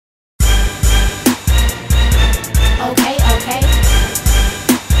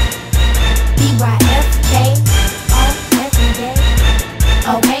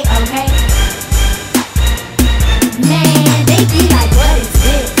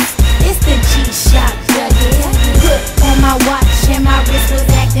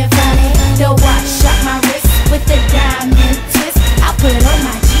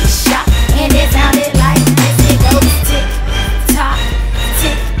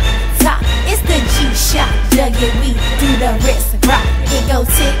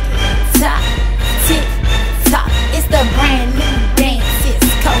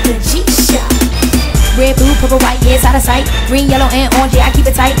out of sight. Green, yellow, and orange, yeah, I keep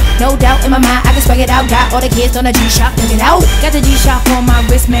it tight. No doubt in my mind, I can swag it out. Got all the kids on the G-Shock, look it out. Got the G-Shock on my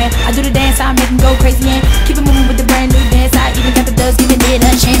wrist, man. I do the dance, I make them go crazy, man. Keep it moving with the brand new dance. I even got the dubs, giving it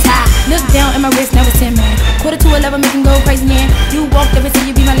a chance. I look down at my wrist, now it's 10, man. Quarter to 11, make them go crazy, man. You walked up and said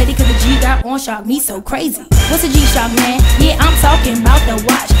you be my lady, cause the G got on shock me so crazy. What's a G-Shock, man? Yeah, I'm talking about the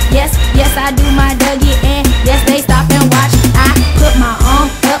watch. Yes, yes, I do my Dougie, and yes, they stop and watch. I put my arm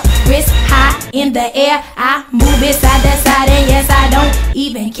up, wrist high in the air. I move it side to side, and yes, I don't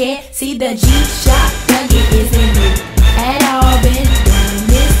even care. See, the G-Shock Dougie isn't new at all. Been doing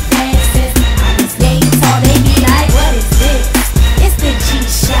this dance since I was yay tall. They be like, what is this? It's the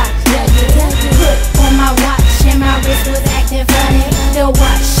G-Shock Dougie. Put on my watch and my wrist was acting funny. The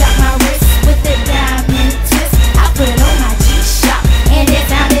watch shot my wrist with the diamond twist. I put it on my G-Shock and it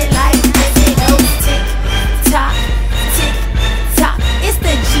sounded like this. It goes tick tock, tick tock. It's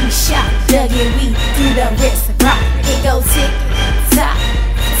the G-Shock Dougie. We do the wrist rock. It goes tick tock,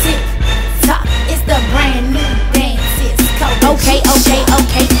 tick tock. It's the brand new dance. It's called okay.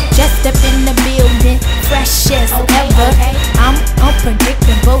 Just up in the building, fresh as ever. I'm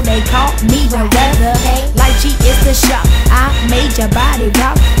unpredictable. They call me the weather. Like G is the shock. I made your body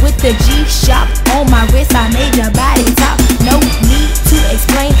rock with the G-Shock on my wrist. I made your body talk. No need to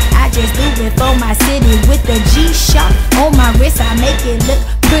explain. I just do it for my city with the G-Shock on my wrist. I make it look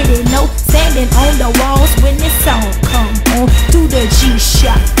pretty. No standing on the walls when this song come on. Do the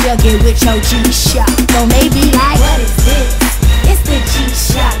G-Shock. You get with your G-Shock. So maybe like, what is this?